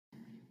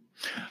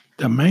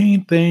The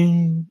main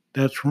thing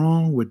that's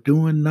wrong with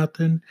doing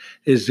nothing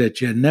is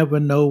that you never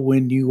know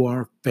when you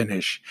are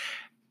finished.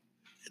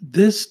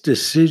 This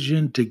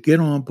decision to get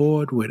on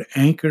board with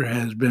Anchor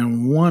has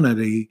been one of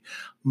the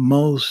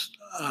most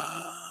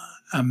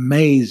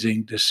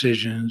amazing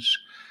decisions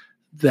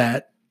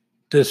that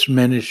this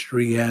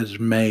ministry has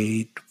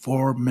made.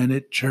 4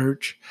 Minute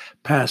Church,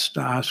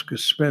 Pastor Oscar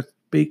Smith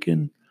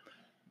speaking.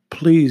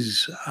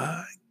 Please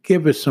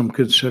give it some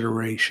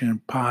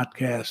consideration.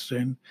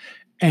 Podcasting.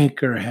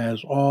 Anchor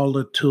has all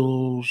the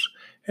tools.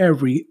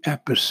 Every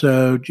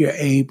episode, you're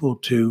able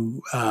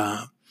to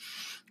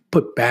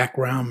put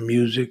background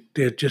music.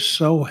 They're just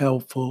so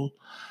helpful.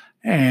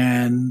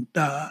 And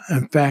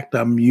in fact,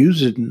 I'm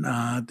using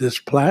this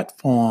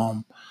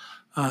platform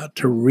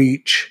to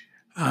reach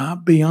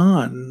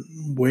beyond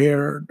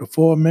where the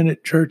 4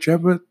 Minute Church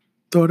ever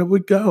thought it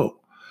would go.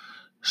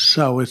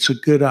 So it's a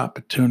good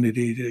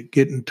opportunity to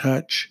get in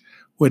touch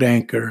with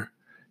Anchor.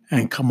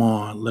 And come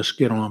on, let's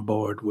get on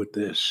board with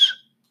this.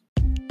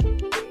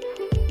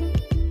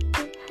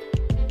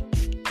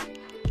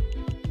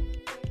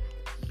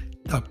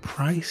 The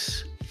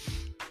price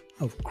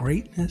of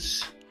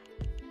greatness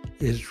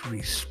is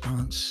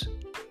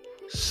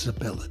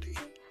responsibility.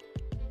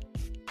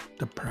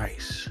 The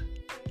price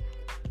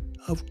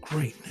of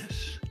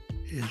greatness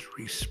is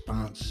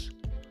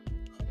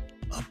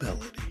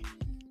responsibility.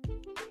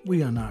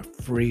 We are not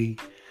free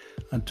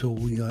until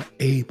we are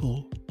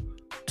able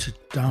to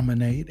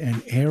dominate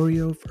an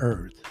area of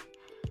earth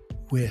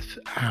with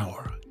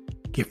our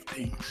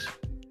giftings.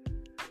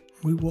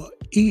 We were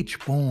each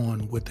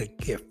born with a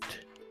gift.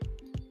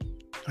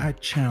 I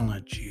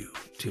challenge you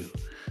to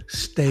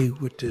stay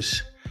with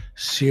this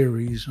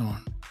series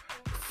on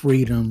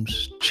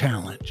freedom's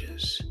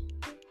challenges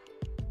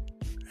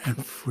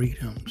and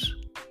freedom's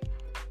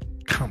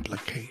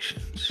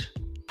complications.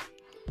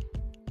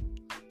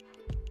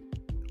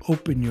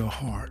 Open your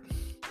heart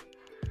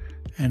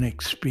and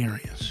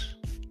experience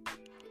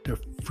the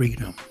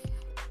freedom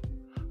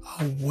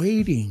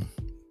awaiting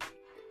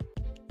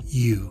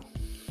you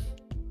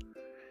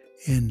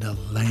in the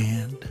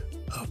land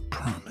of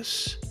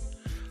promise,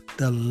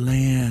 the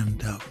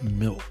land of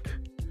milk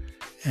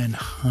and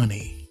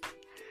honey,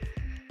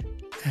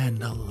 and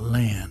the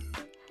land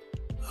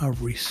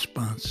of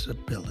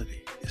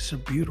responsibility. It's a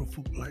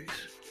beautiful place.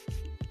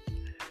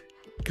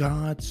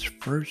 God's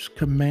first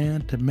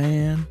command to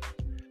man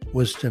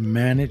was to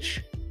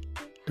manage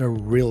the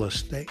real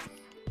estate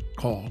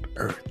called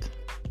earth.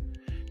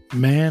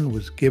 Man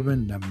was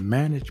given the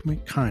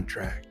management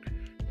contract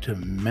to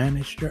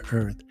manage the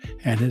earth,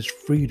 and his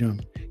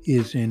freedom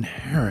is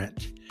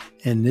inherent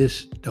in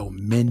this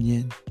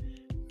dominion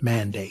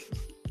mandate.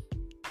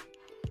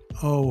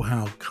 Oh,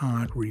 how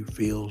God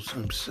reveals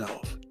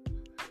himself.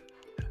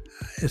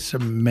 It's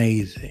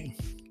amazing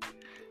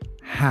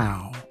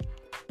how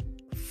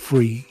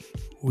free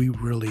we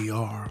really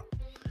are.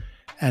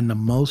 And the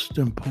most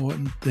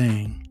important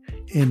thing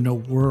in the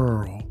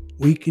world,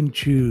 we can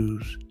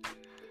choose.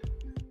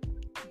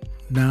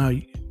 Now,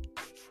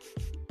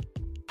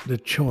 the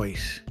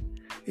choice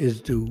is,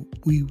 do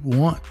we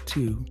want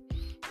to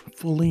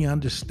fully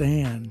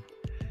understand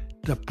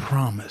the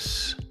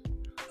promise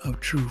of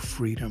true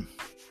freedom,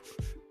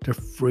 the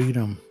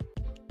freedom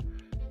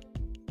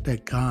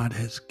that God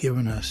has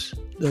given us,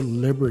 the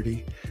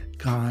liberty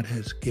God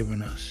has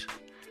given us.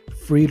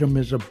 Freedom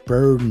is a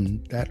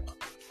burden that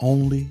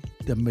only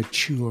the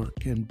mature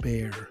can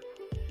bear.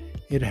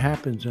 It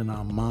happens in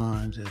our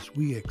minds as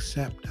we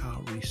accept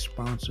our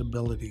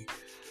responsibility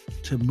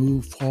to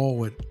move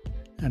forward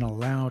and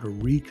allow the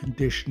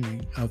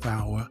reconditioning of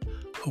our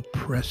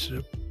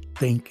oppressive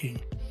thinking.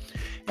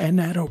 And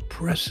that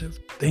oppressive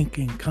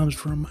thinking comes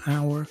from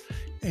our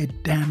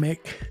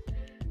Adamic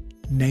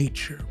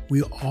nature.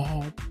 We're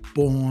all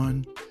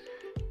born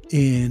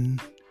in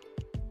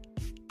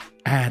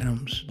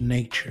Adam's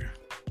nature.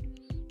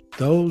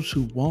 Those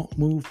who won't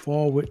move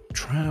forward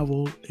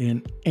travel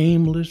in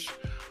aimless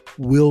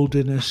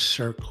wilderness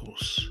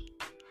circles,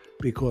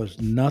 because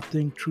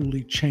nothing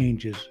truly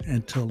changes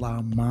until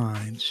our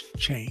minds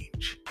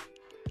change.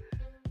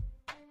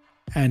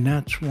 And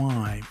that's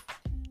why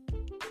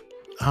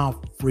our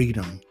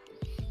freedom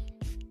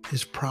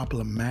is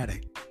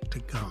problematic to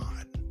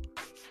God.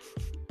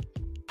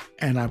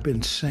 And I've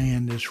been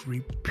saying this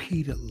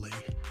repeatedly.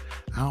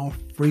 Our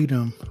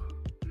freedom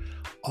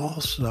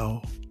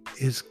also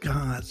is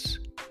God's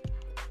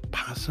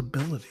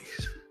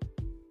possibilities.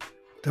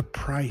 The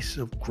price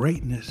of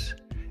greatness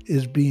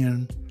is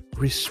being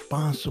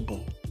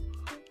responsible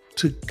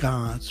to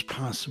God's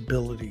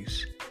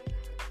possibilities.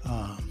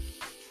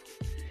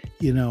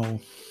 It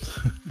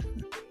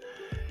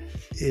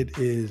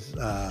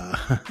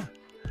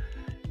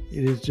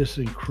is just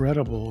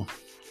incredible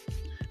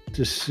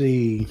to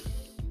see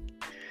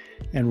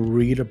and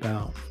read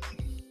about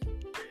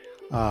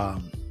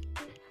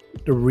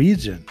the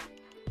reason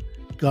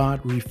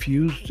God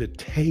refused to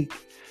take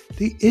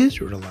the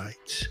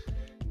Israelites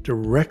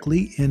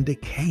directly into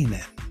Canaan.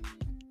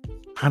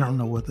 I don't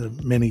know whether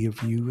many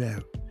of you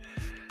have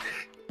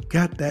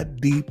got that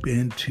deep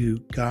into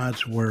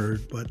God's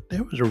word, but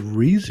there was a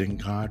reason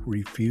God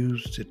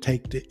refused to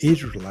take the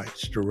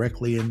Israelites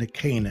directly into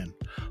Canaan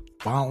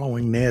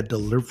following their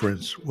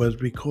deliverance, was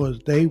because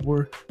they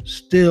were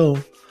still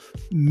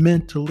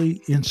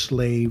mentally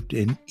enslaved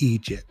in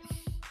Egypt.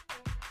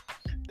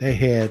 They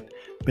had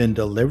been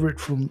delivered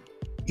from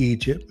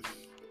Egypt,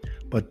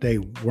 but they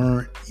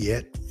weren't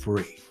yet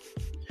free.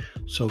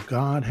 So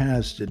God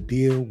has to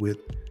deal with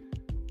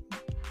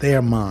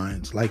their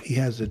minds like he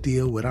has to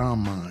deal with our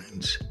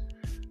minds.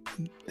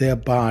 Their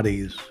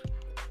bodies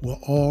were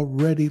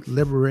already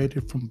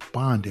liberated from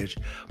bondage,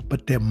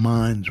 but their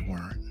minds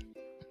weren't.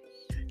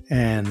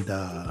 And,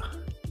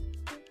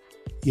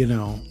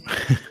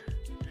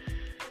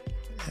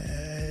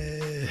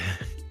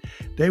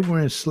 they were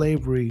in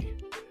slavery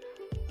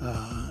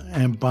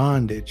and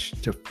bondage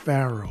to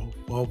Pharaoh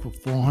for over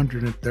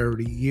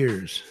 430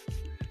 years.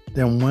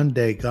 Then one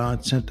day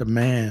God sent a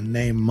man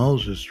named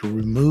Moses to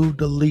remove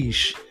the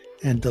leash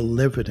and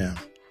deliver them.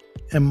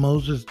 And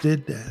Moses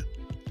did that.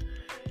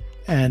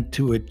 And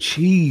to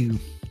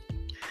achieve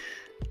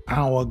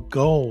our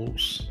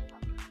goals,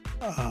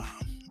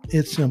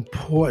 it's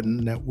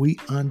important that we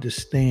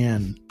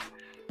understand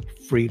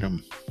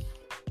freedom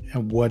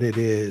and what it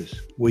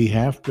is. We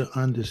have to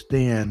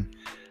understand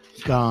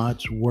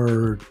God's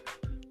word.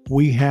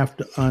 We have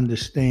to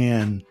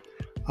understand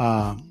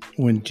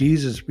when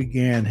Jesus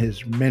began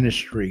his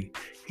ministry,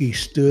 he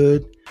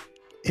stood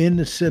in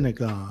the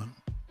synagogue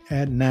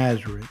at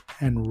Nazareth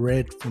and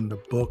read from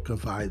the book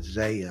of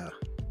Isaiah.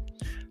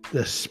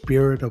 The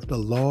Spirit of the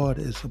Lord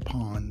is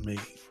upon me,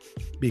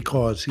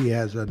 because he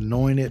has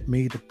anointed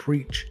me to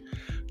preach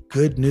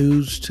good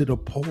news to the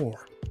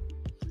poor.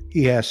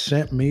 He has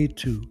sent me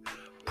to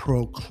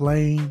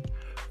proclaim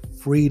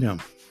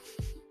freedom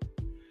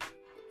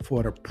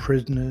for the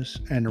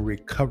prisoners and the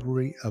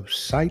recovery of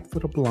sight for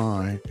the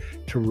blind,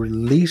 to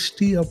release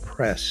the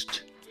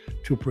oppressed,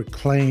 to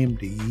proclaim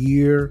the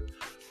year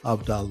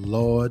of the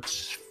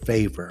Lord's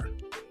favor.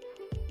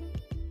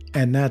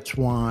 And that's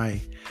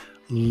why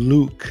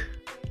Luke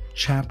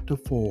chapter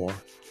 4,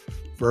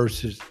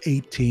 verses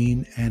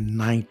 18 and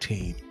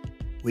 19.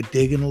 We're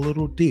digging a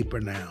little deeper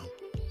now,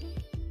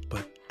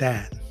 but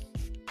that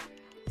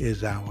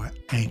is our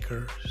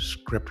anchor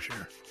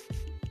scripture.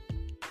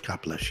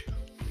 God bless you.